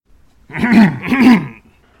Welcome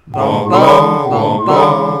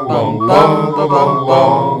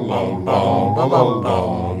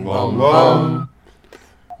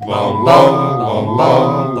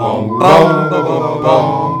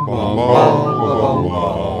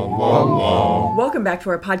back to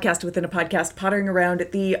our podcast within a podcast, pottering around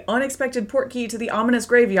the unexpected portkey to the ominous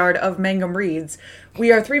graveyard of Mangum Reads.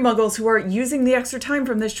 We are three muggles who are using the extra time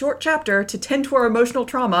from this short chapter to tend to our emotional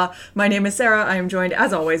trauma. My name is Sarah. I am joined,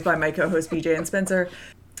 as always, by my co-hosts BJ and Spencer.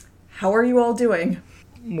 How are you all doing?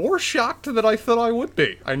 More shocked than I thought I would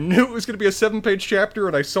be. I knew it was going to be a 7-page chapter,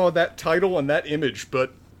 and I saw that title and that image,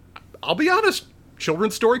 but I'll be honest,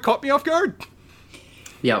 children's story caught me off guard.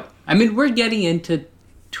 Yeah, I mean, we're getting into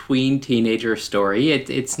tween teenager story.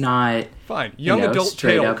 It's not fine. Young adult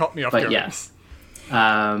tale up, caught me off but guard. Yes,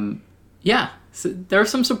 yeah. So there are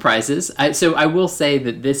some surprises. So I will say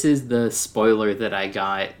that this is the spoiler that I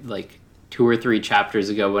got like 2 or 3 chapters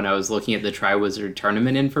ago when I was looking at the Triwizard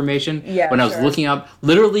Tournament information. Yeah, when I was looking up,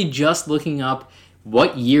 literally just looking up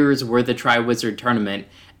what years were the Triwizard Tournament,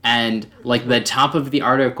 and like the top of the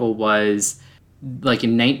article was like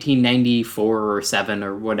in 1994 or 7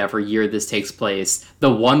 or whatever year this takes place,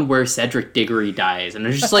 the one where Cedric Diggory dies. And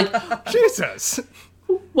it's just like, Jesus,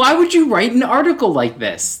 why would you write an article like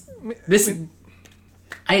this?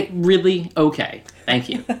 Okay, thank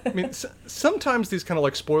you. I mean, sometimes these kind of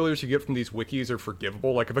like spoilers you get from these wikis are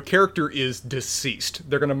forgivable. Like if a character is deceased,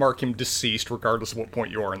 they're going to mark him deceased regardless of what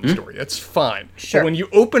point you are in the story. That's fine. Sure. But when you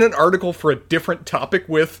open an article for a different topic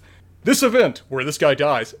with this event where this guy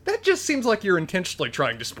dies, that just seems like you're intentionally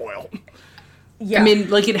trying to spoil. Yeah. I mean,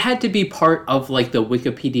 like, it had to be part of, like, the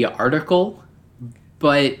Wikipedia article,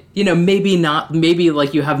 but, you know, maybe not, maybe,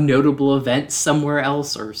 like, you have notable events somewhere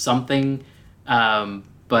else or something,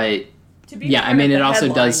 but, yeah, I mean, it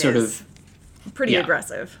also does sort of... Pretty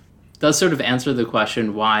aggressive. Does sort of answer the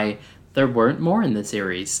question why there weren't more in the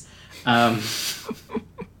series.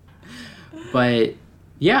 But,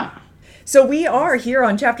 yeah. So we are here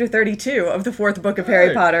on chapter 32 of the 4th book of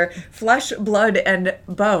Harry Potter, Flesh, Blood, and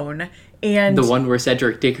Bone. And the one where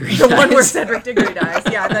Cedric Diggory dies. The one where Cedric Diggory dies.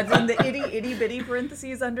 Yeah, that's in the itty bitty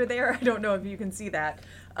parentheses under there. I don't know if you can see that.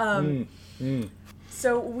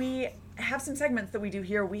 So we have some segments that we do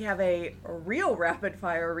here. We have a real rapid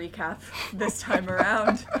fire recap this time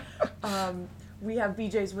around. We have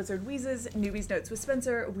BJ's Wizard Wheezes, Newbie's Notes with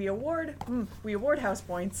Spencer. We award house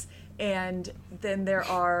points. And then there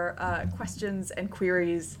are questions and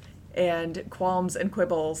queries and qualms and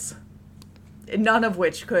quibbles, none of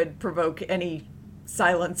which could provoke any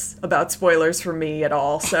silence about spoilers from me at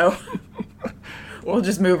all. So we'll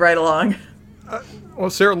just move right along. Well,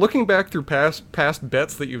 Sarah, looking back through past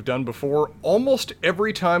bets that you've done before, almost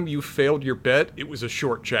every time you failed your bet, it was a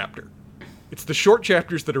short chapter. It's the short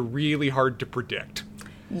chapters that are really hard to predict.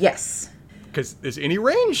 Yes. Because there's any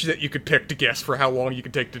range that you could pick to guess for how long you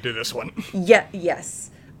could take to do this one. Yeah,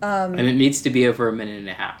 yes. And it needs to be over a minute and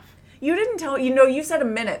a half. You didn't tell, you said a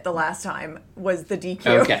minute the last time was the DQ.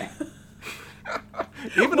 Okay.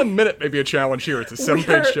 Even a minute may be a challenge here. It's a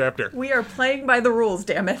 7-page chapter. We are playing by the rules,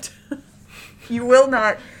 damn it. You will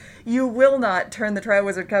not turn the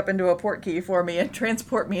Triwizard Cup into a portkey for me and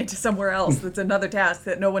transport me into somewhere else. That's another task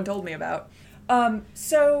that no one told me about.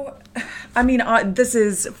 So, I mean, this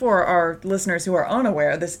is, for our listeners who are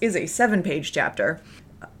unaware, this is a 7-page chapter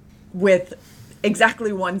with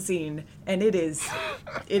exactly one scene, and it is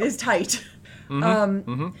tight.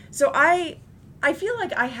 So I feel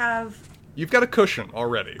like You've got a cushion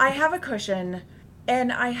already. I have a cushion,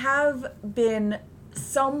 and I have been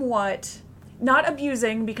somewhat, not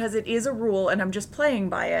abusing because it is a rule and I'm just playing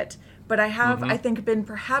by it, but I have, I think, been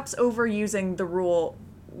perhaps overusing the rule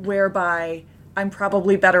whereby I'm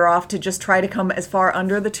probably better off to just try to come as far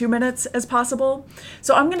under the 2 minutes as possible.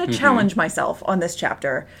 So I'm going to challenge myself on this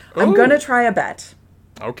chapter. Ooh. I'm going to try a bet.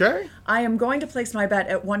 Okay. I am going to place my bet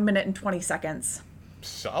at 1 minute and 20 seconds.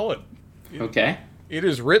 Solid. Okay. It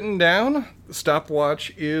is written down, the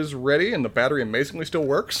stopwatch is ready, and the battery amazingly still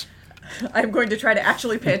works. I'm going to try to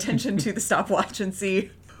actually pay attention to the stopwatch and see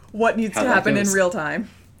what needs to happen in real time.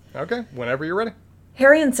 Okay, whenever you're ready.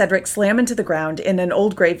 Harry and Cedric slam into the ground in an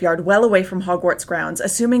old graveyard well away from Hogwarts grounds,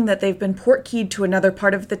 assuming that they've been portkeyed to another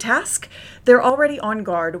part of the task. They're already on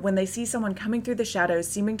guard when they see someone coming through the shadows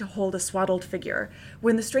seeming to hold a swaddled figure.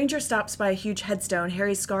 When the stranger stops by a huge headstone,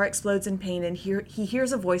 Harry's scar explodes in pain and he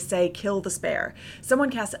hears a voice say, "Kill the spare." Someone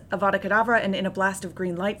casts Avada Kedavra and in a blast of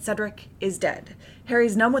green light, Cedric is dead.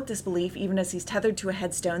 Harry's numb with disbelief even as he's tethered to a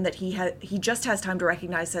headstone that he just has time to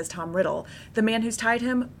recognize, says Tom Riddle. The man who's tied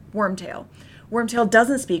him, Wormtail. Wormtail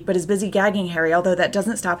doesn't speak, but is busy gagging Harry, although that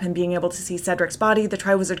doesn't stop him being able to see Cedric's body, the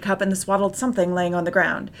Triwizard Cup, and the swaddled something laying on the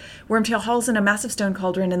ground. Wormtail hauls in a massive stone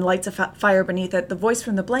cauldron and lights a fire beneath it. The voice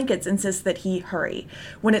from the blankets insists that he hurry.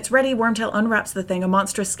 When it's ready, Wormtail unwraps the thing, a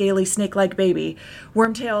monstrous, scaly, snake-like baby.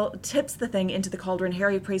 Wormtail tips the thing into the cauldron.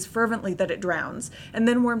 Harry prays fervently that it drowns. And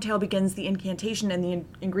then Wormtail begins the incantation and the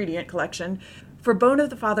ingredient collection. For bone of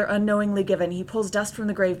the father unknowingly given, he pulls dust from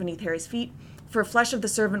the grave beneath Harry's feet. For flesh of the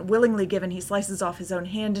servant willingly given, he slices off his own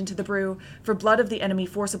hand into the brew. For blood of the enemy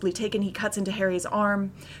forcibly taken, he cuts into Harry's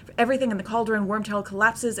arm. For everything in the cauldron, Wormtail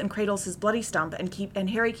collapses and cradles his bloody stump, and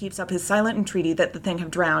Harry keeps up his silent entreaty that the thing have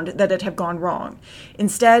drowned, that it have gone wrong.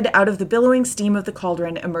 Instead, out of the billowing steam of the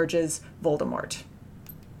cauldron emerges Voldemort.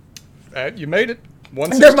 You made it.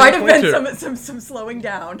 There might have been some slowing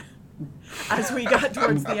down as we got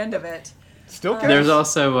towards the end of it. Still counts. There's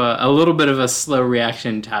also a little bit of a slow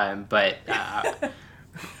reaction time, but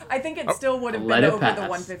I think it still would have been over the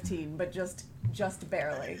 1:15, but just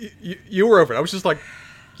barely. You were over it. I was just like,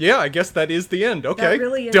 yeah, I guess that is the end.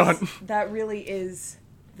 Okay, done. That really is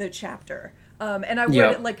the chapter. And I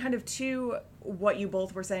would like kind of to what you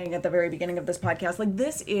both were saying at the very beginning of this podcast. Like,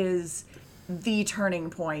 this is the turning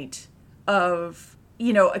point of,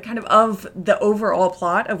 you know, kind of the overall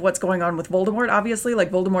plot of what's going on with Voldemort. Obviously,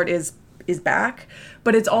 like, Voldemort is back,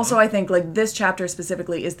 but it's also, I think, like, this chapter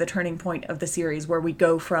specifically is the turning point of the series, where we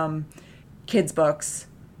go from kids' books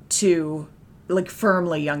to, like,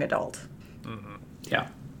 firmly young adult. Mm-hmm. Yeah,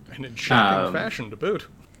 and in shocking fashion to boot.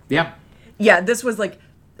 Yeah, this was like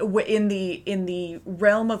in the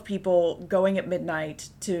realm of people going at midnight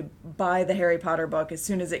to buy the Harry Potter book as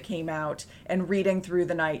soon as it came out and reading through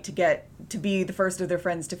the night to be the first of their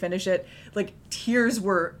friends to finish it. Like, tears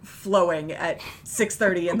were flowing at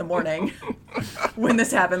 6:30 in the morning when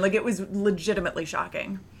this happened. Like, it was legitimately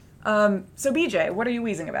shocking. So BJ, what are you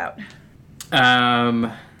wheezing about?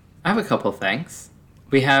 I have a couple things.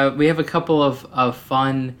 We have a couple of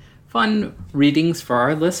fun readings for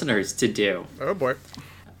our listeners to do. Oh boy.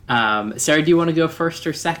 Sarah, do you want to go first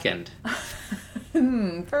or second?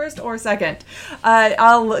 First or second?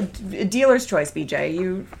 I'll dealer's choice, BJ.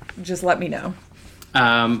 You just let me know.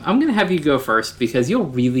 I'm going to have you go first because you'll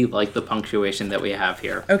really like the punctuation that we have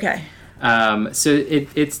here. Okay. So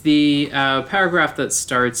it's the paragraph that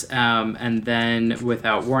starts, and then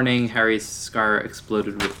without warning, Harry's scar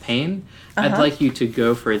exploded with pain. I'd like you to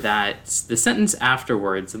go for that. The sentence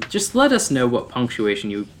afterwards, just let us know what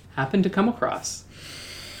punctuation you happen to come across.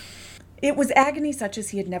 It was agony such as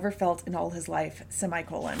he had never felt in all his life,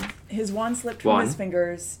 semicolon. His wand slipped from his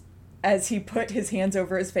fingers as he put his hands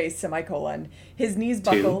over his face, semicolon. His knees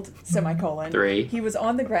buckled, semicolon. 3. He was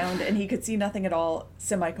on the ground and he could see nothing at all,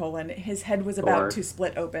 semicolon. His head was about to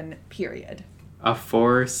split open, period. A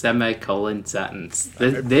 4 semicolon sentence.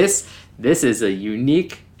 This is a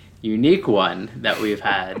unique one that we've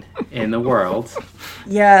had in the world.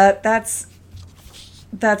 Yeah, that's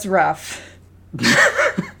rough.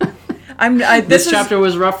 This chapter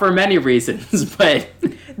was rough for many reasons, but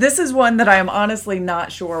this is one that I am honestly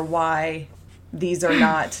not sure why these are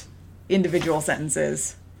not individual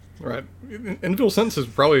sentences. Right. Individual sentences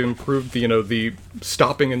probably improved the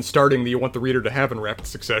stopping and starting that you want the reader to have in rapid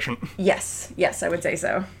succession. Yes, I would say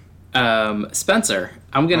so. Spencer,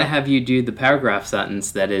 I'm going to have you do the paragraph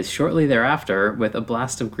sentence that is shortly thereafter with a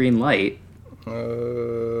blast of green light.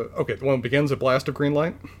 Okay, the one that begins a blast of green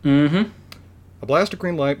light? Mm-hmm. A blast of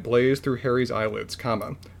green light blazed through Harry's eyelids,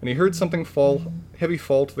 and he heard something heavy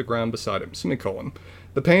fall to the ground beside him, semicolon.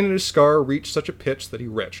 The pain in his scar reached such a pitch that he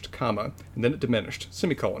retched, and then it diminished,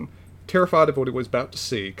 semicolon. Terrified of what he was about to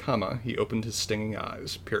see, he opened his stinging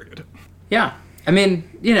eyes, period. Yeah, I mean,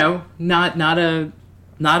 not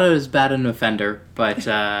as bad an offender, but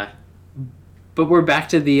we're back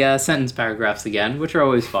to the sentence paragraphs again, which are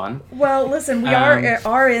always fun. Well, listen, we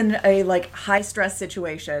are in a high stress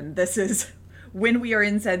situation. This is when we are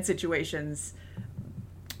in said situations,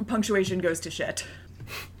 punctuation goes to shit.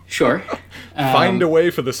 Sure. Find a way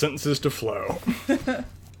for the sentences to flow.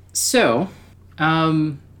 So,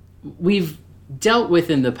 we've dealt with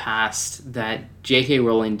in the past that J.K.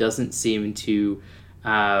 Rowling doesn't seem to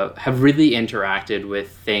have really interacted with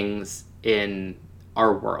things in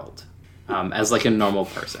our world as a normal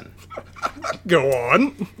person. Go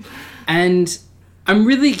on. And I'm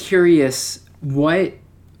really curious what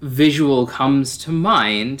visual comes to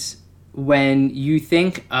mind when you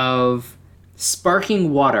think of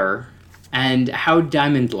sparking water and how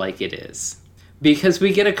diamond-like it is. Because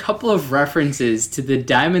we get a couple of references to the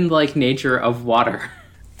diamond-like nature of water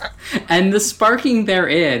and the sparking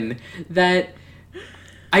therein that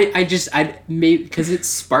I because it's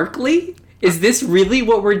sparkly. Is this really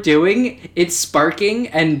what we're doing? It's sparking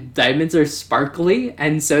and diamonds are sparkly,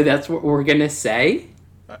 and so that's what we're gonna say?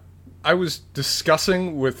 I was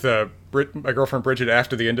discussing with my girlfriend Bridget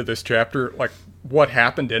after the end of this chapter, like, what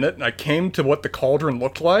happened in it, and I came to what the cauldron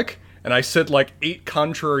looked like, and I said, like, 8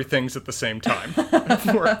 contrary things at the same time.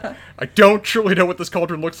 I don't truly know what this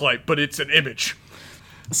cauldron looks like, but it's an image.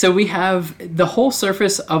 So we have the whole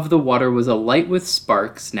surface of the water was alight with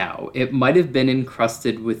sparks now. It might have been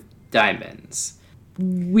encrusted with diamonds.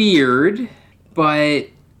 Weird, but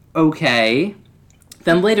okay.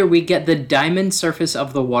 Then later we get the diamond surface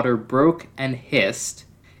of the water broke and hissed.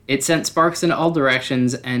 It sent sparks in all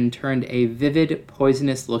directions and turned a vivid,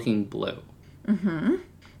 poisonous-looking blue. Mm-hmm.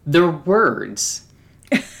 They're words.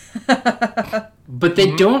 But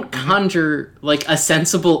they don't conjure, like, a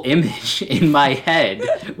sensible image in my head,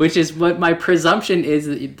 which is what my presumption is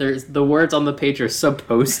that the words on the page are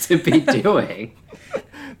supposed to be doing.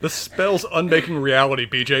 The spell's unmaking reality,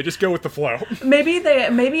 BJ. Just go with the flow. Maybe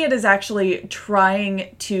it is actually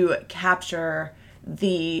trying to capture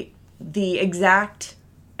the exact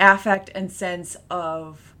affect and sense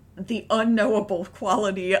of the unknowable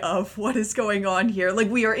quality of what is going on here. Like,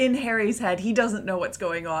 we are in Harry's head. He doesn't know what's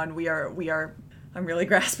going on. We are. I'm really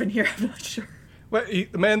grasping here. I'm not sure. Well,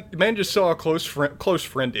 the man just saw a close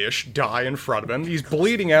friend-ish die in front of him. He's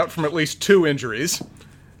bleeding out from at least 2 injuries.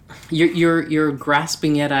 You're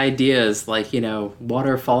grasping at ideas like,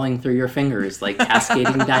 water falling through your fingers, like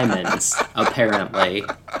cascading diamonds, apparently.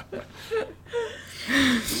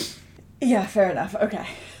 Yeah, fair enough. Okay.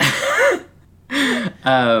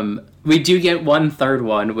 We do get one third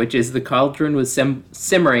one, which is the cauldron was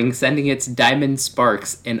simmering, sending its diamond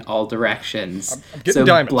sparks in all directions. I'm getting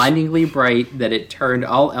diamonds. Blindingly bright that it turned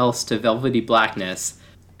all else to velvety blackness.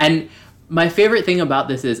 And my favorite thing about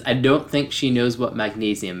this is I don't think she knows what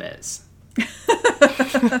magnesium is.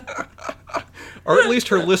 Or at least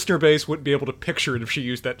her listener base wouldn't be able to picture it if she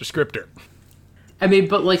used that descriptor. I mean,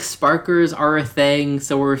 but, like, sparkers are a thing,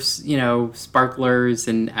 so are, sparklers,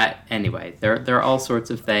 and anyway, there are all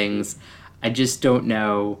sorts of things. I just don't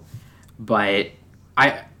know, but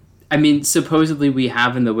I mean, supposedly we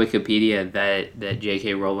have in the Wikipedia that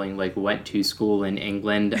J.K. Rowling, like, went to school in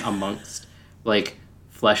England amongst, like,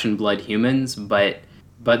 flesh and blood humans, but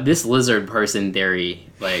this lizard person theory,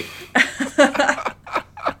 like...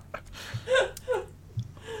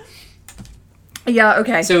 Yeah,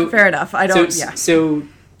 okay, so, fair enough. So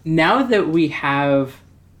now that we have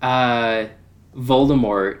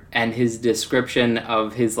Voldemort and his description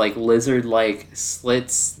of his, like, lizard-like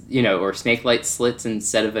slits, or snake-like slits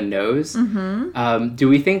instead of a nose, do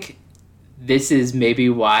we think this is maybe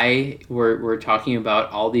why we're talking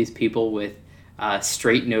about all these people with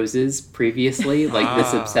straight noses previously? Like,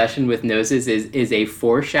 this obsession with noses is a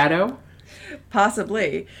foreshadow?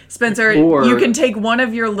 Possibly. Spencer, you can take one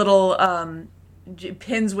of your little...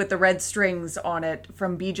 pins with the red strings on it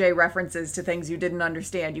from BJ references to things you didn't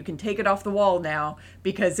understand. You can take it off the wall now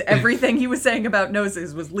because everything he was saying about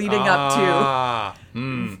noses was leading up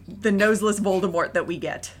to the noseless Voldemort that we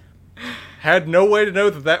get. Had no way to know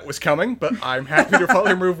that was coming, but I'm happy to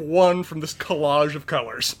finally remove one from this collage of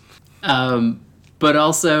colors. But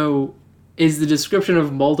also, is the description of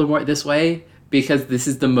Voldemort this way because this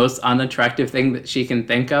is the most unattractive thing that she can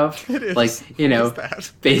think of? It is. Like,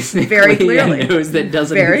 basically very clearly. A nose that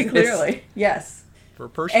doesn't very exist. Clearly, yes. For a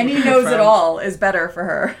person any nose at all is better for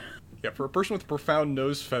her. Yeah, for a person with a profound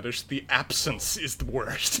nose fetish, the absence is the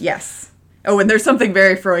worst. Yes. Oh, and there's something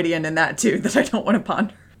very Freudian in that, too, that I don't want to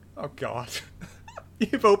ponder. Oh, God.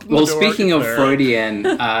 You've opened the door. Well, speaking of there.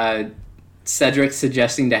 Freudian, Cedric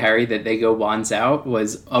suggesting to Harry that they go wands out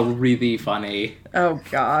was a really funny... Oh,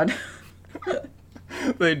 God.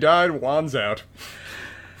 They died wands out.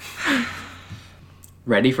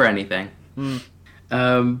 Ready for anything.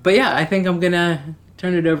 But yeah, I think I'm gonna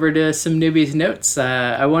turn it over to some newbies notes.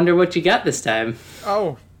 I wonder what you got this time.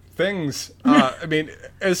 Oh, things. I mean,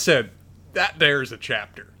 as said, that there's a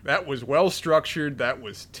chapter. That was well structured. That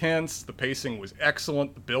was tense. The pacing was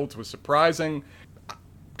excellent. The build was surprising.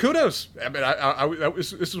 Kudos. I mean,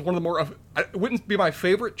 this is one of the more... It wouldn't be my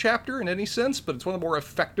favorite chapter in any sense, but it's one of the more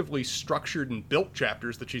effectively structured and built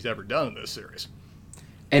chapters that she's ever done in this series.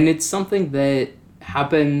 And it's something that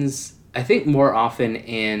happens, I think, more often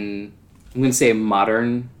in, I'm going to say,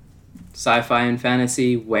 modern sci-fi and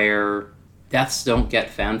fantasy, where deaths don't get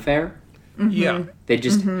fanfare. Mm-hmm. Yeah. They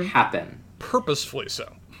just happen. Purposefully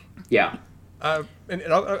so. Yeah. And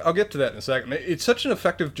I'll get to that in a second. It's such an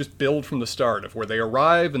effective just build from the start of where they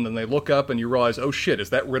arrive and then they look up and you realize, oh shit,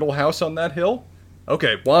 is that Riddle House on that hill?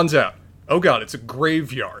 Okay, wands out. Oh god, it's a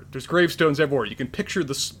graveyard. There's gravestones everywhere. You can picture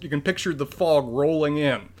the fog rolling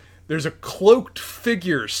in. There's a cloaked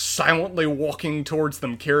figure silently walking towards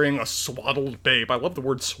them carrying a swaddled babe. I love the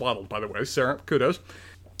word swaddled, by the way. Sarah, kudos.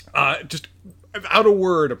 Just without a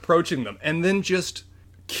word approaching them. And then just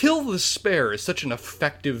kill the spare is such an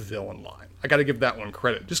effective villain line. I gotta give that one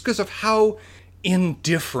credit. Just because of how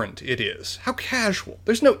indifferent it is. How casual.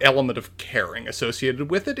 There's no element of caring associated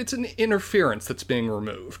with it. It's an interference that's being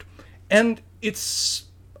removed. And it's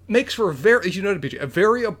makes for a very, as you noted, BJ, a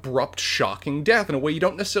very abrupt, shocking death in a way you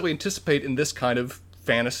don't necessarily anticipate in this kind of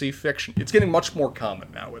fantasy fiction. It's getting much more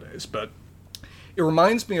common nowadays, but it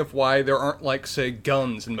reminds me of why there aren't, like, say,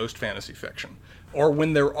 guns in most fantasy fiction. Or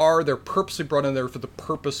when there are, they're purposely brought in there for the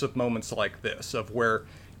purpose of moments like this, of where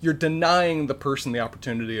you're denying the person the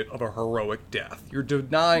opportunity of a heroic death. You're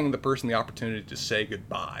denying the person the opportunity to say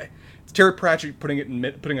goodbye. It's Terry Pratchett putting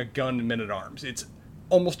a gun in Men-at-Arms. It's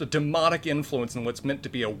almost a demonic influence in what's meant to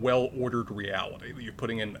be a well-ordered reality that you're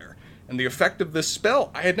putting in there. And the effect of this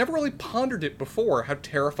spell, I had never really pondered it before, how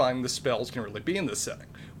terrifying the spells can really be in this setting.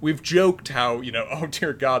 We've joked how, oh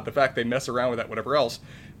dear God, the fact they mess around with that, whatever else.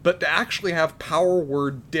 But to actually have power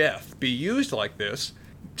word death be used like this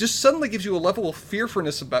just suddenly gives you a level of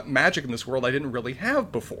fearfulness about magic in this world I didn't really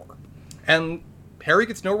have before. And Harry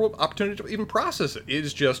gets no real opportunity to even process it. It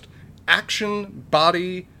is just action,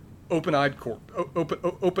 body, open-eyed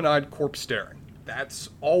corpse staring. That's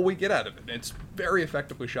all we get out of it. And it's very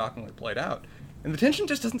effectively, shockingly played out. And the tension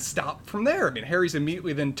just doesn't stop from there. I mean, Harry's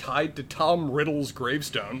immediately then tied to Tom Riddle's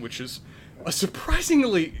gravestone, which is a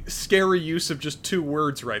surprisingly scary use of just 2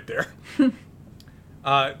 words right there.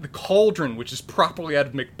 The cauldron, which is properly out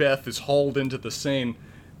of Macbeth, is hauled into the scene.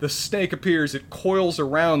 The snake appears, it coils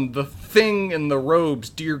around. The thing in the robes,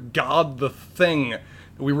 dear God, the thing.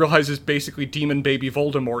 We realize is basically demon baby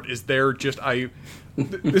Voldemort is there just,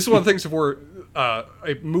 this is one of the things of where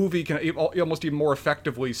a movie can almost even more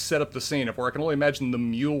effectively set up the scene, of where I can only imagine the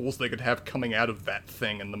mules they could have coming out of that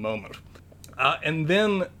thing in the moment. And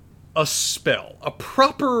then a spell. A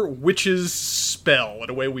proper witch's spell in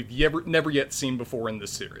a way we've never yet seen before in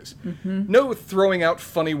this series. Mm-hmm. No throwing out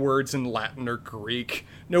funny words in Latin or Greek.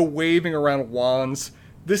 No waving around wands.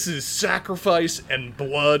 This is sacrifice and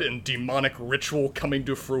blood and demonic ritual coming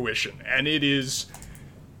to fruition. And it is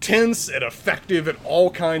tense and effective and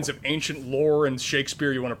all kinds of ancient lore and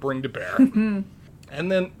Shakespeare you want to bring to bear. Mm-hmm.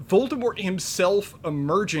 And then Voldemort himself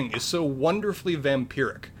emerging is so wonderfully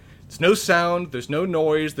vampiric. There's no sound, there's no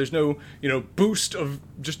noise, there's no, boost of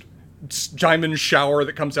just diamond shower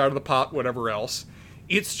that comes out of the pot, whatever else.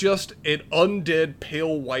 It's just an undead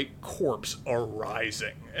pale white corpse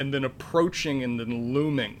arising, and then approaching, and then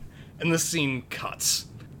looming, and the scene cuts.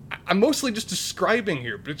 I'm mostly just describing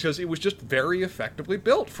here, because it was just very effectively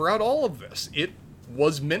built throughout all of this. It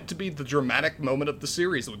was meant to be the dramatic moment of the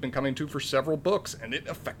series that we've been coming to for several books, and it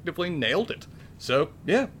effectively nailed it. So,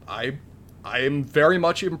 yeah, I am very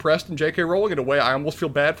much impressed in J.K. Rowling in a way I almost feel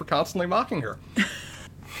bad for constantly mocking her.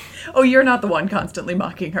 Oh, you're not the one constantly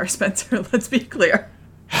mocking her, Spencer. Let's be clear.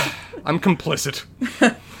 I'm complicit.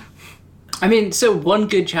 I mean, so one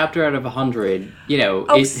good chapter out of 100,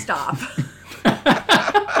 Oh, stop.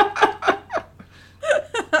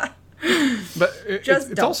 But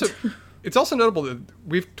it's also notable that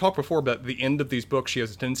we've talked before about the end of these books. She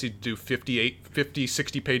has a tendency to do 50,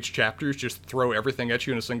 60-page chapters, just throw everything at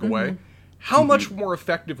you in a single way. How much more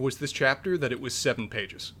effective was this chapter that it was 7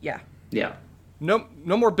 pages? Yeah. Yeah. No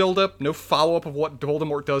more build-up, no follow-up of what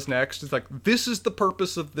Voldemort does next. It's like, this is the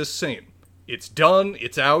purpose of this scene. It's done,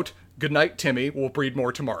 it's out, good night, Timmy, we'll breed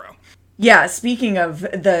more tomorrow. Yeah, speaking of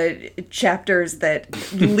the chapters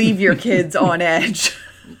that leave your kids on edge.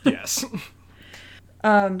 Yes.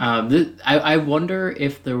 I wonder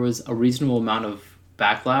if there was a reasonable amount of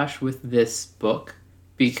backlash with this book,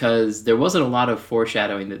 because there wasn't a lot of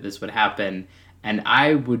foreshadowing that this would happen. And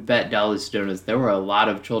I would bet dollars to donuts there were a lot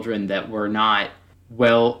of children that were not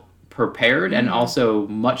well prepared, and also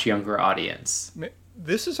much younger audience.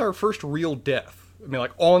 This is our first real death. I mean,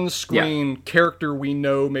 like, on-screen character we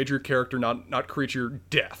know, major character, not creature,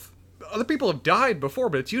 death. Other people have died before,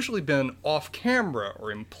 but it's usually been off-camera,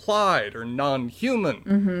 or implied, or non-human.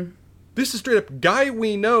 Mm-hmm. This is straight up guy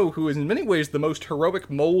we know, who is in many ways the most heroic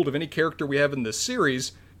mold of any character we have in this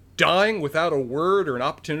series, dying without a word or an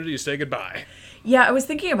opportunity to say goodbye. Yeah, I was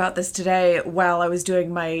thinking about this today while I was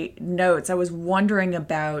doing my notes. I was wondering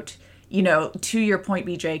about, to your point,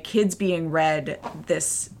 BJ, kids being read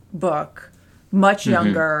this book much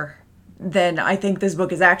younger than I think this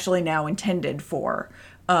book is actually now intended for,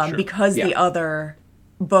 sure. Because the other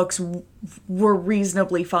books were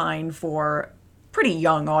reasonably fine for pretty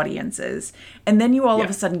young audiences. And then you all of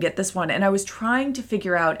a sudden get this one. And I was trying to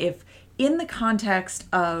figure out if, in the context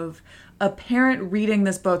of a parent reading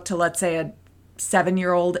this book to, let's say, a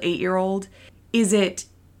 7-year-old, 8-year-old, is it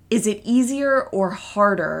easier or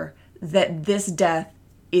harder that this death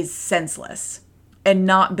is senseless and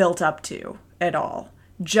not built up to at all,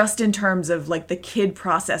 just in terms of like the kid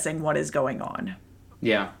processing what is going on?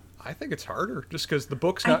 Yeah. I think it's harder just because the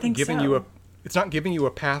book's not giving you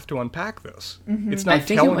a path to unpack this. It's not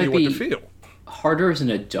telling you what to feel. Harder as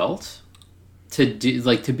an adult to do,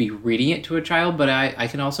 like, to be reading it to a child, but I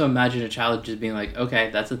can also imagine a child just being like,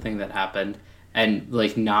 okay, that's a thing that happened, and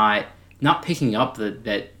like not picking up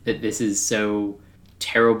that this is so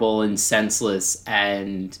terrible and senseless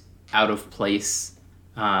and out of place.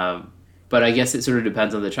 But I guess it sort of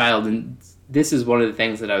depends on the child, and this is one of the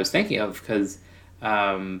things that I was thinking of because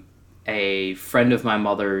a friend of my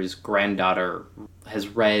mother's granddaughter has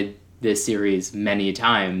read this series many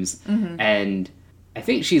times, and I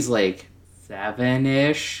think she's like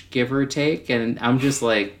 7-ish, give or take, and I'm just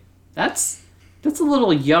like, that's a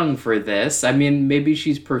little young for this. I mean, maybe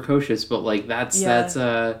she's precocious, but like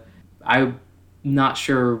I'm not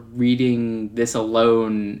sure reading this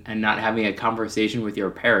alone and not having a conversation with your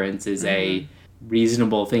parents is a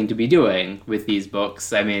reasonable thing to be doing with these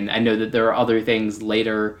books. I mean, I know that there are other things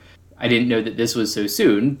later. I didn't know that this was so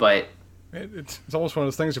soon, but it's almost one of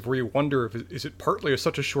those things where you wonder is it partly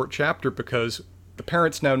such a short chapter because the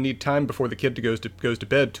parents now need time before the kid goes to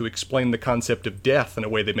bed to explain the concept of death in a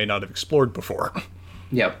way they may not have explored before.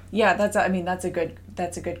 Yep. Yeah, that's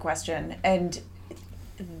a good question. And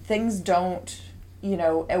things don't,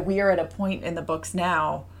 we are at a point in the books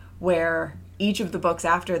now where each of the books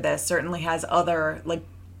after this certainly has other like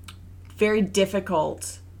very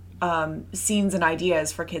difficult scenes and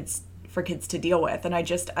ideas for kids to deal with. And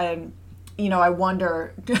I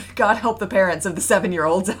wonder, God help the parents of the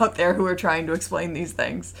 7-year-olds out there who are trying to explain these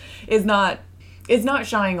things, is not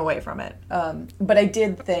shying away from it. But I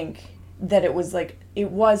did think that it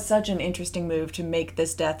was such an interesting move to make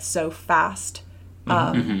this death so fast.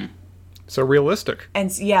 So realistic.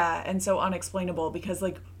 And so unexplainable, because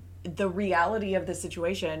like the reality of the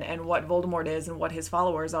situation and what Voldemort is and what his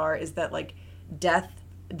followers are is that like death,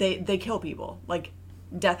 they kill people. Like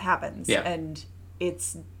death happens and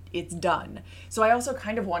it's done. So I also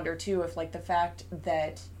kind of wonder too if like the fact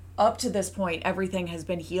that up to this point everything has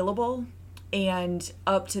been healable, and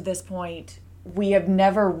up to this point we have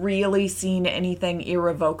never really seen anything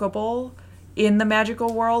irrevocable in the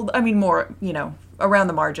magical world. I mean, more, around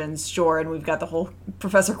the margins, sure, and we've got the whole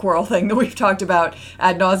Professor Quirrell thing that we've talked about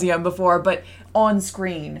ad nauseum before, but on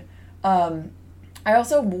screen. I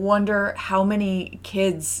also wonder how many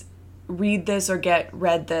kids read this or get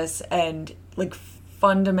read this and like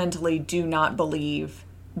fundamentally do not believe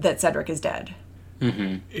that Cedric is dead.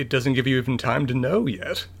 It doesn't give you even time to know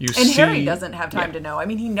yet. Harry doesn't have time to know. I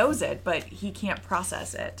mean, he knows it, but he can't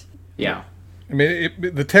process it. Yeah. I mean,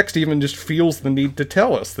 the text even just feels the need to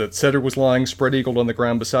tell us that Cedric was lying spread-eagled on the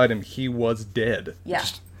ground beside him. He was dead. Yeah.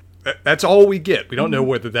 That's all we get. We don't know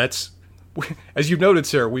whether that's... As you've noted,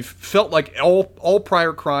 Sarah, we've felt like all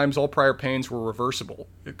prior crimes, all prior pains were reversible.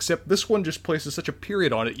 Except this one just places such a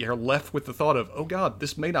period on it, you're left with the thought of, oh god,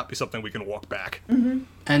 this may not be something we can walk back.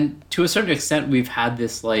 And to a certain extent, we've had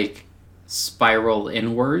this, like, spiral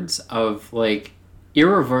inwards of, like,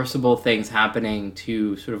 irreversible things happening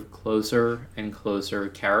to sort of closer and closer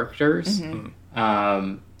characters. And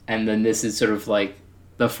then this is sort of, like,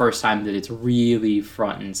 the first time that it's really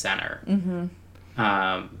front and center.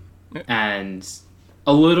 And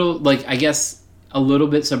a little, like, I guess a little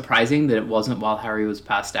bit surprising that it wasn't while Harry was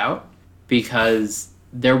passed out, because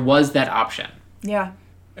there was that option. Yeah.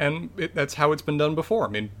 And that's how it's been done before. I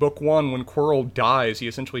mean, book 1, when Quirrell dies, he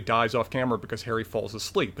essentially dies off camera because Harry falls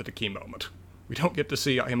asleep at a key moment. We don't get to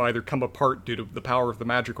see him either come apart due to the power of the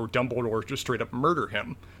magic or Dumbledore just straight up murder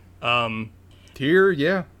him. Here,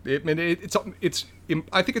 yeah.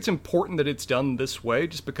 I think it's important that it's done this way,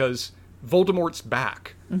 just because Voldemort's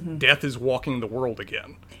back. Death is walking the world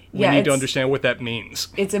again. We need to understand what that means.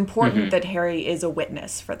 It's important that Harry is a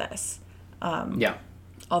witness for this.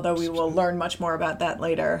 Although we will learn much more about that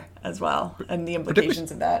later as well, and the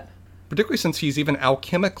implications of that. Particularly since he's even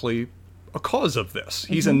alchemically a cause of this.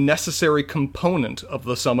 He's a necessary component of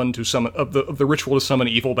the the ritual to summon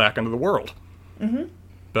evil back into the world.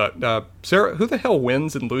 But, Sarah, who the hell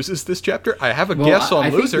wins and loses this chapter? I have a guess on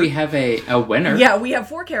loser. I think we have a winner. Yeah, we have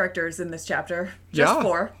 4 characters in this chapter. Just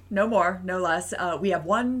 4. No more, no less. We have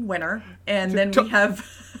 1 winner, and then we have...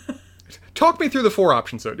 Talk me through the 4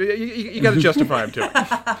 options, though. You got to justify them, too.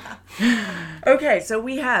 Okay, so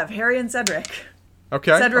we have Harry and Cedric.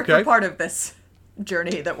 Okay, Cedric were part of this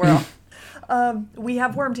journey that we're We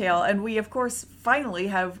have Wormtail, and we, of course, finally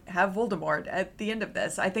have Voldemort at the end of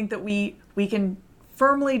this. I think that we can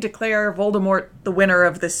firmly declare Voldemort the winner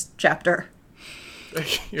of this chapter.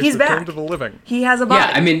 He's back. Return to the living. He has a body.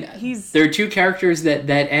 Yeah, I mean, there are two characters that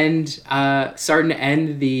end, starting to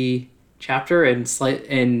end the chapter in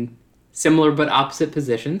similar but opposite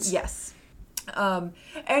positions. Yes. And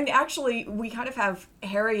actually, we kind of have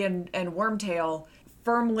Harry and Wormtail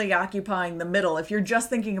firmly occupying the middle, if you're just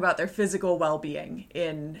thinking about their physical well-being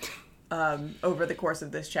in over the course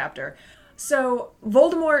of this chapter. So,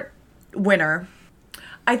 Voldemort, winner.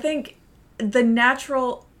 I think the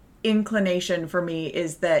natural inclination for me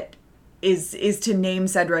is to name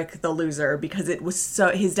Cedric the loser, because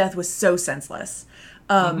his death was so senseless.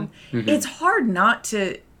 It's hard not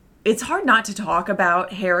to talk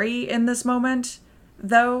about Harry in this moment,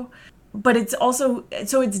 though. But it's also,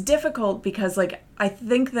 so it's difficult because, like, I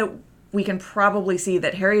think that we can probably see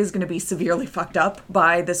that Harry is going to be severely fucked up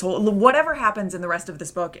by this whole, whatever happens in the rest of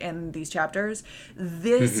this book and these chapters,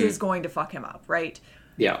 this is going to fuck him up, right?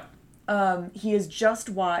 Yeah. He has just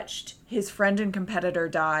watched his friend and competitor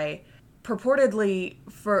die, purportedly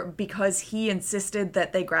because he insisted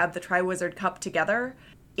that they grab the Triwizard Cup together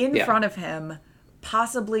in front of him,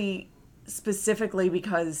 possibly specifically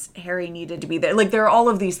because Harry needed to be there. Like, there are all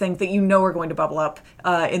of these things that you know are going to bubble up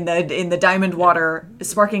in the diamond water,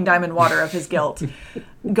 sparking diamond water of his guilt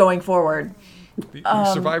going forward.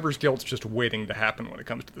 The survivor's guilt's just waiting to happen when it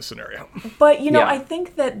comes to this scenario. But, you know, I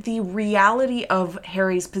think that the reality of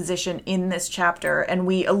Harry's position in this chapter, and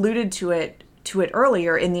we alluded to it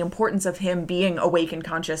earlier in the importance of him being awake and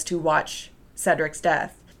conscious to watch Cedric's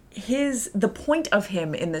death. The point of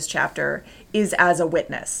him in this chapter is as a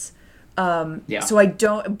witness. So I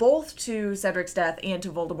don't, both to Cedric's death and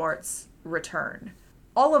to Voldemort's return.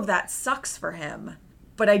 All of that sucks for him,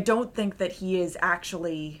 but I don't think that he is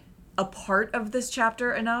actually a part of this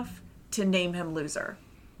chapter enough to name him loser.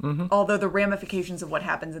 Although the ramifications of what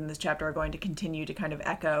happens in this chapter are going to continue to kind of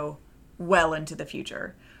echo well into the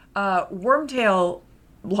future. Wormtail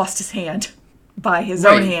lost his hand by his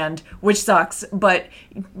own hand, which sucks, but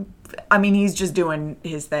I mean, he's just doing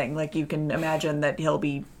his thing. Like, you can imagine that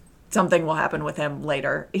something will happen with him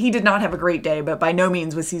later. He did not have a great day, but by no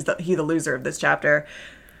means was he the loser of this chapter.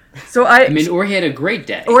 So I mean, or he had a great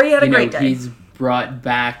day. He's brought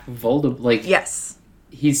back Voldemort. Like, yes,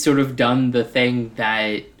 he's sort of done the thing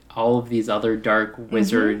that all of these other dark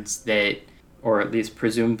wizards or at least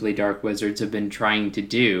presumably dark wizards, have been trying to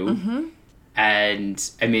do.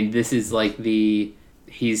 And I mean, this is like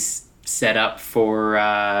he's set up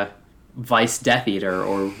for Vice Death Eater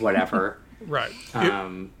or whatever. Right.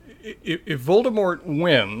 If Voldemort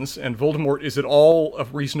wins, and Voldemort is at all a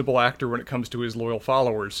reasonable actor when it comes to his loyal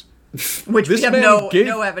followers, which we have no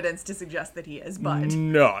evidence to suggest that he is,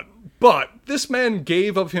 but this man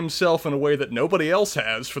gave of himself in a way that nobody else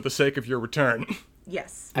has for the sake of your return.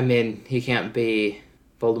 Yes. I mean, he can't be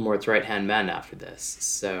Voldemort's right-hand man after this,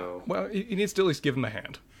 so... Well, he needs to at least give him a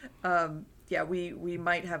hand. Yeah, we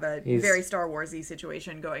might have a very Star Wars-y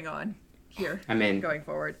situation going on here. I mean, going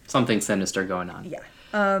forward. Something sinister going on. Yeah.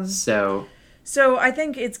 So I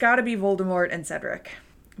think it's got to be Voldemort and Cedric,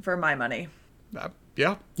 for my money.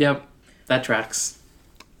 Yeah. Yep. That tracks.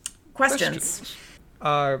 Questions.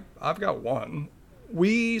 I've got one.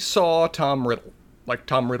 We saw Tom Riddle, like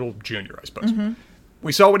Tom Riddle Jr., I suppose.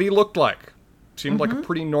 We saw what he looked like. Seemed like a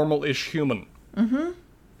pretty normal-ish human.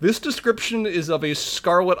 This description is of a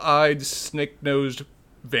scarlet-eyed, snake-nosed,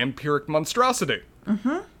 vampiric monstrosity.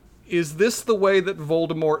 Is this the way that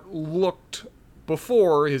Voldemort looked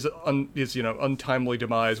before his untimely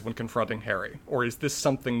demise when confronting Harry? Or is this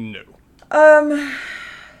something new?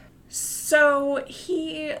 So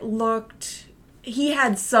he had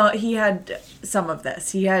some of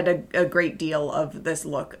this. He had a great deal of this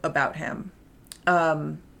look about him.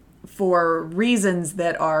 For reasons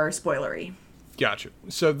that are spoilery. Gotcha.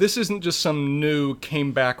 So this isn't just some new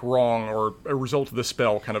came back wrong or a result of the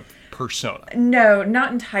spell kind of persona. No,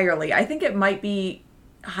 not entirely. I think it might be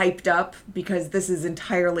hyped up because this is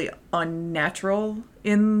entirely unnatural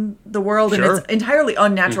in the world, and it's entirely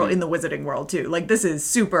unnatural in the wizarding world too. Like, this is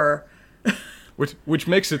super... which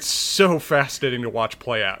makes it so fascinating to watch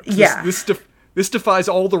play out. Yeah. This defies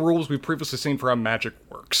all the rules we've previously seen for how magic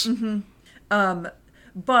works.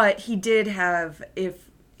 But he did have,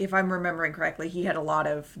 if I'm remembering correctly, he had a lot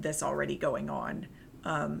of this already going on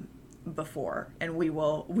before, and we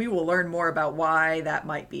will learn more about why that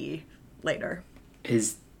might be later.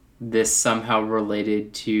 Is this somehow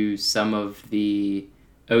related to some of the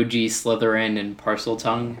OG Slytherin and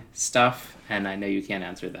Parseltongue stuff? And I know you can't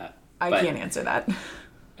answer that. I can't answer that.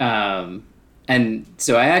 And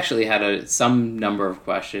so I actually had some number of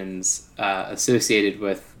questions associated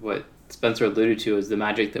with what Spencer alluded to as the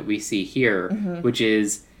magic that we see here, which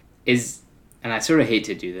is, and I sort of hate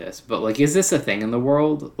to do this, but like, is this a thing in the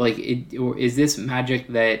world? Like, or is this magic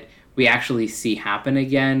that we actually see happen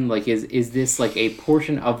again? Like, is this like a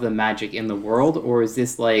portion of the magic in the world, or is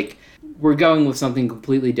this like we're going with something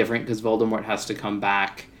completely different because Voldemort has to come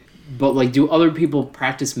back? But like, do other people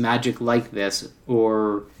practice magic like this?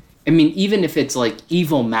 Or, I mean, even if it's like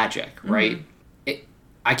evil magic, right?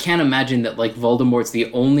 I can't imagine that like Voldemort's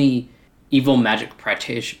the only evil magic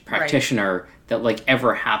practitioner that like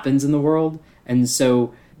ever happens in the world, and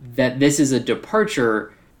so that this is a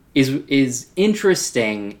departure is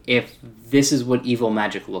interesting if this is what evil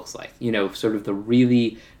magic looks like. You know, sort of the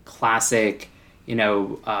really classic,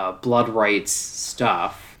 blood rights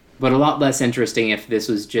stuff, but a lot less interesting if this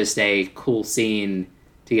was just a cool scene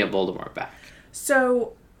to get Voldemort back.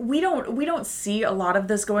 So we don't see a lot of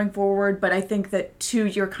this going forward, but I think that to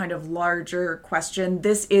your kind of larger question,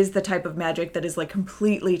 this is the type of magic that is like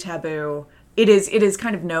completely taboo. It is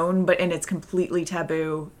kind of known, and it's completely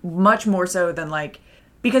taboo, much more so than like,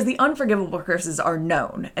 because the unforgivable curses are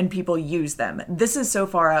known and people use them. This is so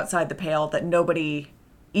far outside the pale that nobody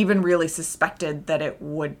even really suspected that it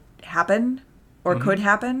would happen or could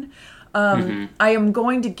happen. I am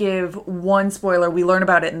going to give one spoiler. We learn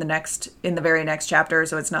about it in the very next chapter,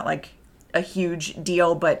 so it's not like a huge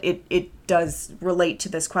deal, but it does relate to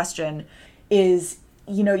this question. Is,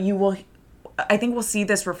 I think we'll see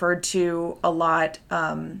this referred to a lot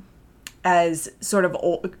as sort of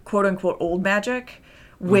old, quote unquote old magic,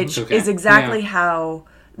 which is exactly how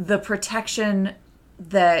the protection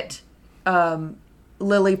that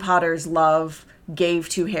Lily Potter's love gave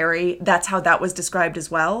to Harry, that's how that was described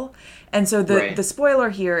as well. And so the spoiler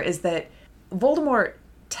here is that Voldemort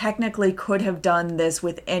technically could have done this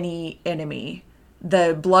with any enemy.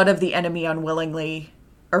 The blood of the enemy unwillingly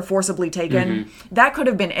or forcibly taken, that could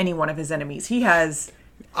have been any one of his enemies. He has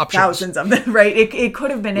thousands of them, right? It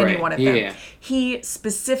could have been any one of them. He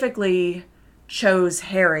specifically chose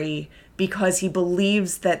Harry because he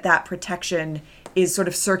believes that protection is sort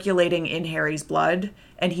of circulating in Harry's blood,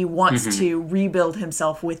 and he wants to rebuild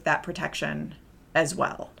himself with that protection as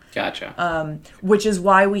well. Gotcha. Which is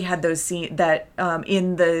why we had those scenes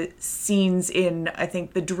in the scenes in, I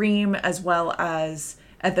think, the dream, as well as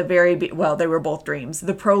at the very they were both dreams.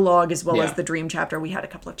 The prologue as well as the dream chapter we had a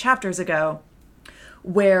couple of chapters ago,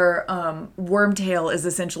 where Wormtail is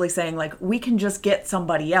essentially saying, like, we can just get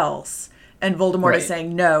somebody else, and Voldemort is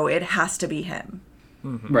saying, no, it has to be him.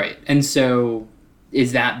 Right. And so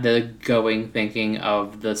is that the going thinking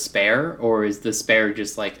of the Spare, or is the Spare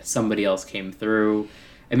just like somebody else came through?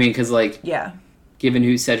 I mean, because like, given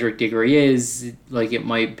who Cedric Diggory is, like, it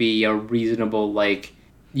might be a reasonable, like,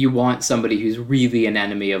 you want somebody who's really an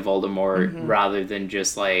enemy of Voldemort rather than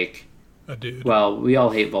just like a dude. Well, we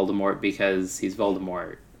all hate Voldemort because he's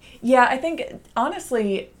Voldemort. Yeah, I think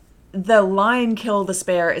honestly, the line "kill the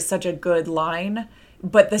Spare" is such a good line,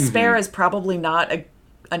 but the Spare is probably not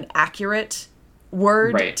an accurate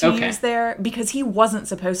word to use there, because he wasn't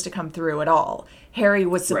supposed to come through at all. Harry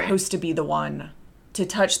was supposed to be the one to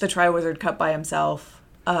touch the Triwizard Cup by himself,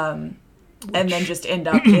 and then just end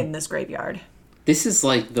up in this graveyard. This is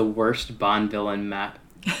like the worst Bond villain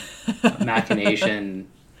machination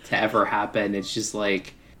to ever happen. It's just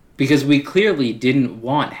like, because we clearly didn't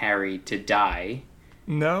want Harry to die.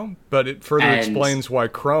 No, but it further explains why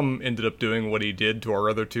Crumb ended up doing what he did to our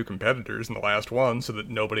other two competitors in the last one, so that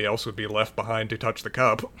nobody else would be left behind to touch the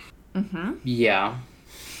cup. Yeah.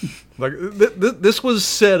 Like, this was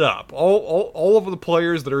set up. All of the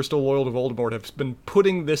players that are still loyal to Voldemort have been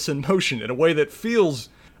putting this in motion in a way that feels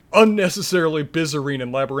unnecessarily bizarrene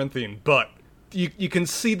and labyrinthine, but you can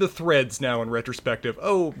see the threads now in retrospective.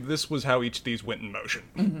 Oh, this was how each of these went in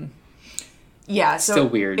motion. Yeah, so still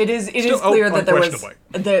weird. It is clear that there was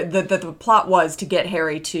the plot was to get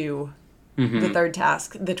Harry to the third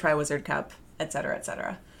task, the Triwizard Cup, etc.,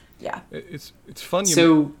 etc. Yeah, it's fun.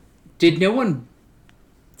 So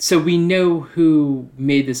So we know who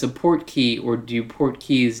made the support key, or do port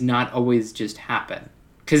keys not always just happen?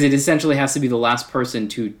 Because it essentially has to be the last person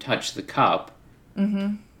to touch the cup,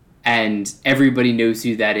 and everybody knows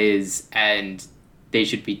who that is, and they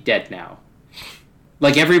should be dead now.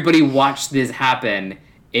 Like, everybody watched this happen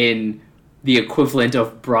in the equivalent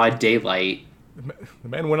of broad daylight. The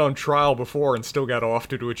man went on trial before and still got off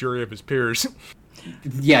due to a jury of his peers.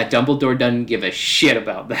 Yeah, Dumbledore doesn't give a shit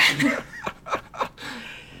about that.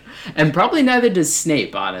 And probably neither does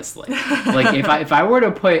Snape, honestly. Like, if I were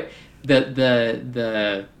to put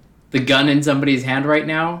the gun in somebody's hand right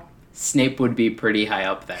now, Snape would be pretty high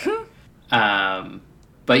up there.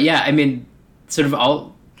 But yeah, I mean, sort of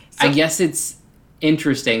all. I guess it's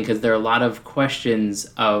interesting because there are a lot of questions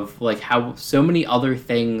of like how so many other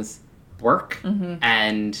things work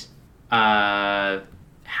and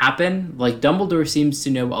happen. Like Dumbledore seems to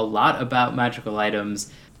know a lot about magical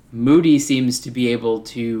items. Moody seems to be able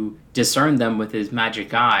to discern them with his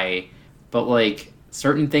magic eye, but like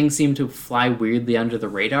certain things seem to fly weirdly under the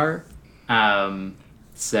radar.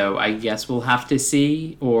 So I guess we'll have to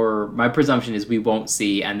see, or my presumption is we won't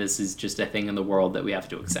see, and this is just a thing in the world that we have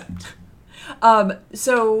to accept.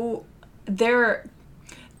 So there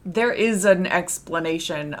is an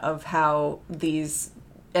explanation of how these,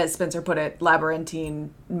 as Spencer put it,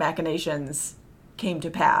 labyrinthine machinations came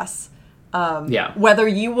to pass. Yeah. Whether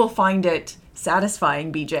you will find it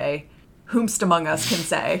satisfying, BJ, whomst among us can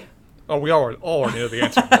say. Oh, we all know the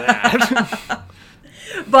answer to that.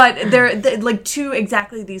 But there, like, to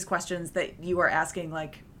exactly these questions that you are asking,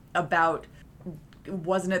 like, about,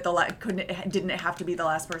 wasn't it didn't it have to be the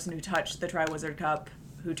last person who touched the Triwizard Cup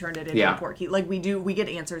who turned it into a Portkey? Like, we get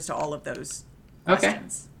answers to all of those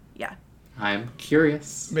questions. Yeah. I'm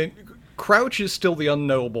curious. I mean, Crouch is still the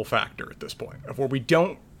unknowable factor at this point, of where we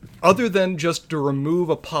don't, other than just to remove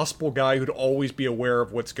a possible guy who'd always be aware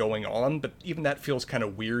of what's going on, but even that feels kind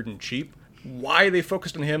of weird and cheap. Why they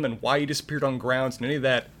focused on him and why he disappeared on grounds and any of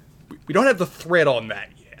that, we don't have the thread on that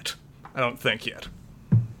yet. I don't think yet.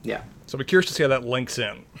 Yeah. So I'm curious to see how that links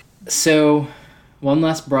in. So, one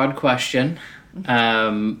last broad question,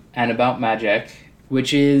 and about magic,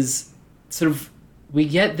 which is sort of, we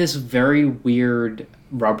get this very weird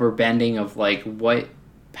rubber banding of like what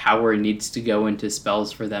power needs to go into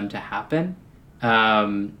spells for them to happen.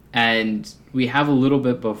 And we have a little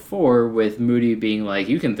bit before with Moody being like,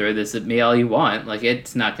 you can throw this at me all you want, like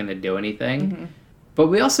it's not going to do anything. But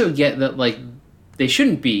we also get that like they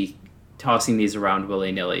shouldn't be tossing these around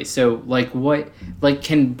willy-nilly. So like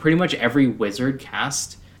can pretty much every wizard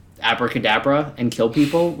cast abracadabra and kill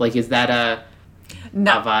people? Like is that a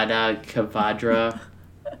Avada Kedavra?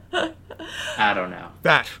 I don't know.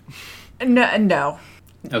 That. No.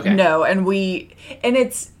 Okay. No, and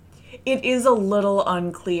it is a little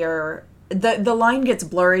unclear. The line gets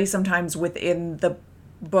blurry sometimes within the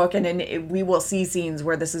book, and we will see scenes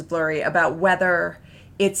where this is blurry about whether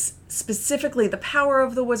it's specifically the power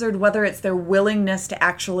of the wizard, whether it's their willingness to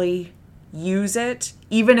actually use it,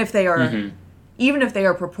 even if they are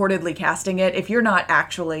purportedly casting it. If you're not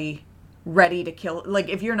actually ready to kill, like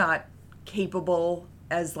if you're not capable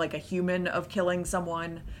as like a human of killing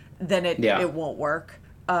someone, then it won't work.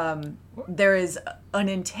 There is an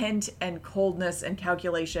intent and coldness and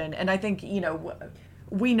calculation, and I think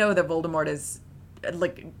we know that Voldemort is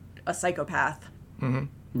like a psychopath,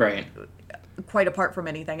 right? Quite apart from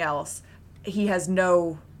anything else, he has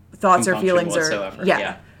no thoughts or feelings whatsoever.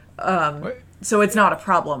 So it's not a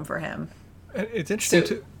problem for him. It's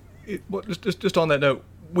interesting just on that note.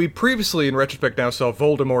 We previously, in retrospect now, saw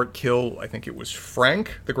Voldemort kill, I think it was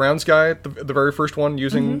Frank, the grounds guy, the very first one,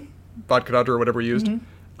 using vodka or whatever he used.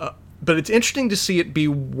 But it's interesting to see it be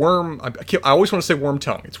I always want to say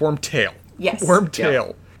Wormtongue. It's Wormtail. Yes.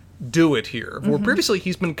 Wormtail. Do it here. Where previously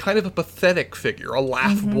he's been kind of a pathetic figure, a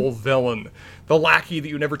laughable villain, the lackey that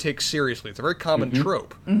you never take seriously. It's a very common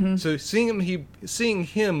trope. So seeing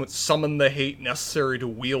him summon the hate necessary to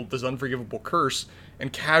wield this unforgivable curse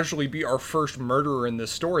and casually be our first murderer in this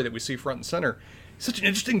story that we see front and center, such an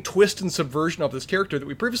interesting twist and subversion of this character that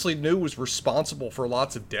we previously knew was responsible for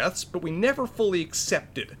lots of deaths, but we never fully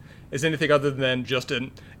accepted as anything other than just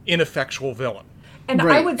an ineffectual villain. And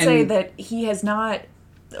I would say that he has not.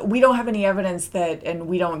 We don't have any evidence that, and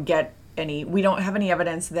we don't have any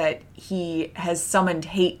evidence that he has summoned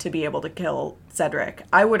hate to be able to kill Cedric.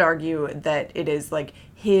 I would argue that it is like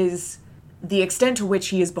the extent to which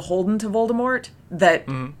he is beholden to Voldemort that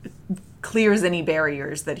clears any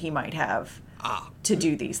barriers that he might have to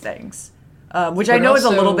do these things. Which I know is a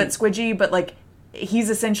little bit squidgy, but like he's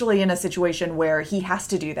essentially in a situation where he has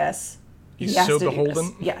to do this. He's so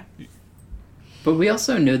beholden. Yeah. But we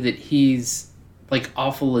also know that he's like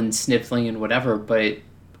awful and sniffling and whatever, but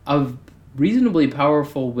a reasonably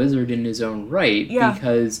powerful wizard in his own right,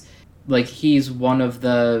 because like he's one of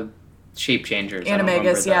the shape changers.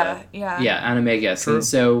 Animagus, yeah, Animagus. True. And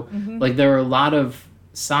so like there are a lot of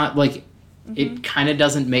it kind of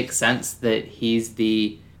doesn't make sense that he's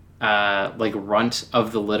the like runt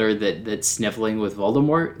of the litter that's sniffling with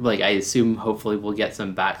Voldemort. Like I assume hopefully we'll get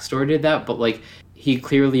some backstory to that, but like he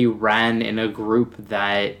clearly ran in a group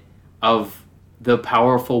that of the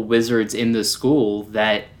powerful wizards in the school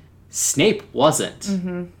that Snape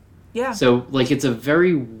wasn't. Yeah. So, like, it's a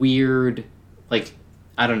very weird, like,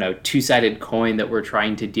 I don't know, two-sided coin that we're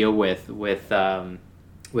trying to deal with Wormtail,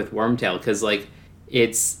 because like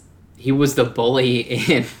he was the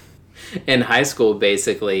bully in high school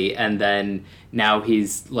basically, and then now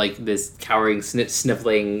he's like this cowering,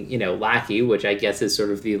 sniveling, lackey, which I guess is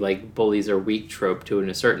sort of the like bullies are weak trope to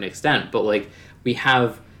a certain extent. But like we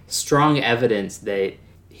have strong evidence that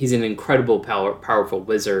he's an incredible, powerful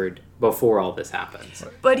wizard before all this happens.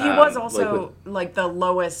 But he was also like the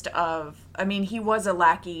lowest of. I mean, he was a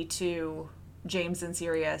lackey to James and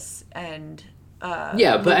Sirius and.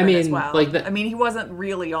 Yeah, but Lupin I mean, as well. like I mean, he wasn't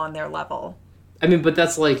really on their level. I mean, but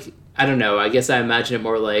that's like, I don't know. I guess I imagine it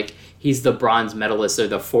more like he's the bronze medalist or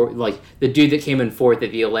the dude that came in fourth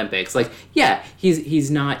at the Olympics. Like, yeah, he's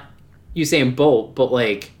not Usain Bolt, but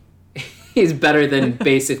like he's better than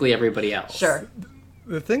basically everybody else. Sure.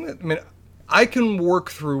 The thing that, I can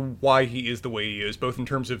work through why he is the way he is, both in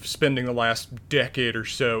terms of spending the last decade or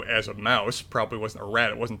so as a mouse, probably wasn't a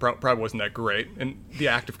rat, probably wasn't that great, and the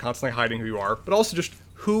act of constantly hiding who you are, but also just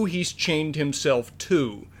who he's chained himself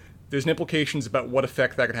to. There's implications about what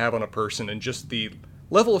effect that could have on a person, and just the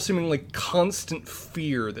level of seemingly constant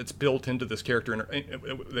fear that's built into this character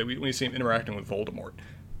when you see him interacting with Voldemort.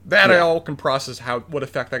 That I all can process what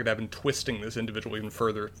effect that could have in twisting this individual even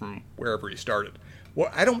further from wherever he started.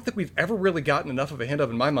 What I don't think we've ever really gotten enough of a hint of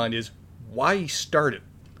in my mind is why he started.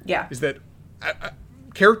 Yeah. Is that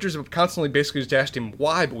characters have constantly basically just asked him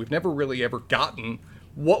why, but we've never really ever gotten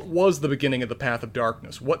what was the beginning of the Path of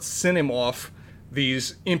Darkness. What sent him off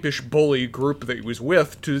these impish bully group that he was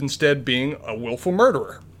with to instead being a willful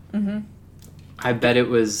murderer. Mm-hmm. I bet it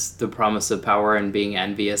was the promise of power and being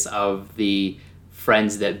envious of the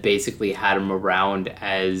friends that basically had him around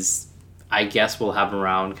as, I guess we'll have him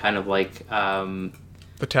around, kind of like...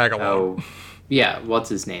 the tag-along. Oh, yeah, what's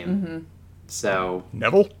his name? Mm-hmm. So...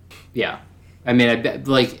 Neville? Yeah. I mean, I bet,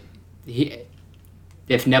 like,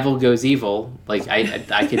 if Neville goes evil, like,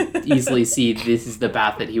 I could easily see this is the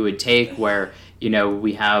path that he would take, where,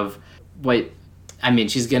 we have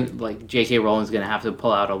she's gonna, like, J.K. Rowling's gonna have to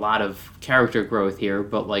pull out a lot of character growth here,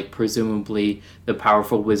 but, like, presumably the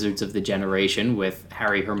powerful wizards of the generation with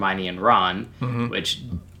Harry, Hermione, and Ron, which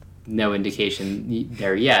no indication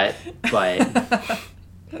there yet, but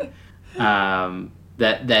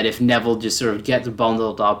that if Neville just sort of gets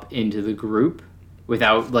bundled up into the group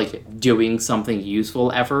without, like, doing something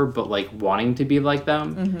useful ever, but, like, wanting to be like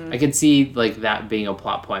them, I could see, like, that being a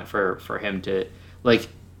plot point for him to, like,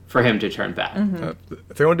 turn bad.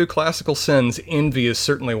 If they want to do classical sins, envy is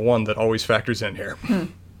certainly one that always factors in here.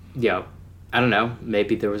 Yeah. I don't know.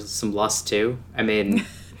 Maybe there was some lust, too. I mean...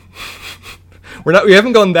 We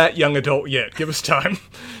haven't gone that young adult yet. Give us time.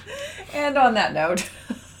 And on that note...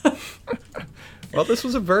 Well, this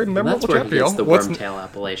was a very memorable That's where chapter, he gets y'all. the Wormtail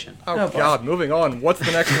appellation. Oh God, moving on. What's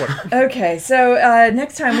the next one? Okay, so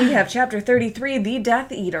next time we have Chapter 33, The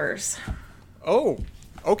Death Eaters. Oh,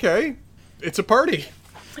 okay. It's a party.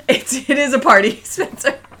 It is a party,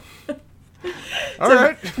 Spencer. All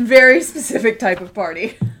right. Very specific type of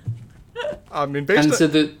party. I mean,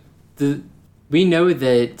 So we know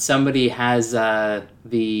that somebody has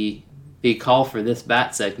the call for this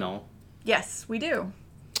bat signal. Yes, we do.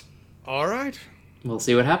 All right. We'll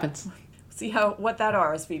see what happens. See what that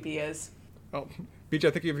RSVP is. Well, BJ,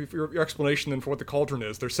 I think you have your explanation then for what the cauldron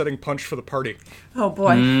is. They're setting punch for the party. Oh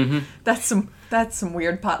boy, that's some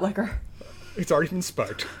weird pot liquor. It's already been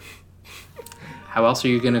spiked. How else are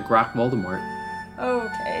you gonna grok Voldemort?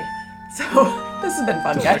 Okay, so this has been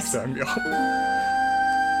fun, Till guys. next time, y'all.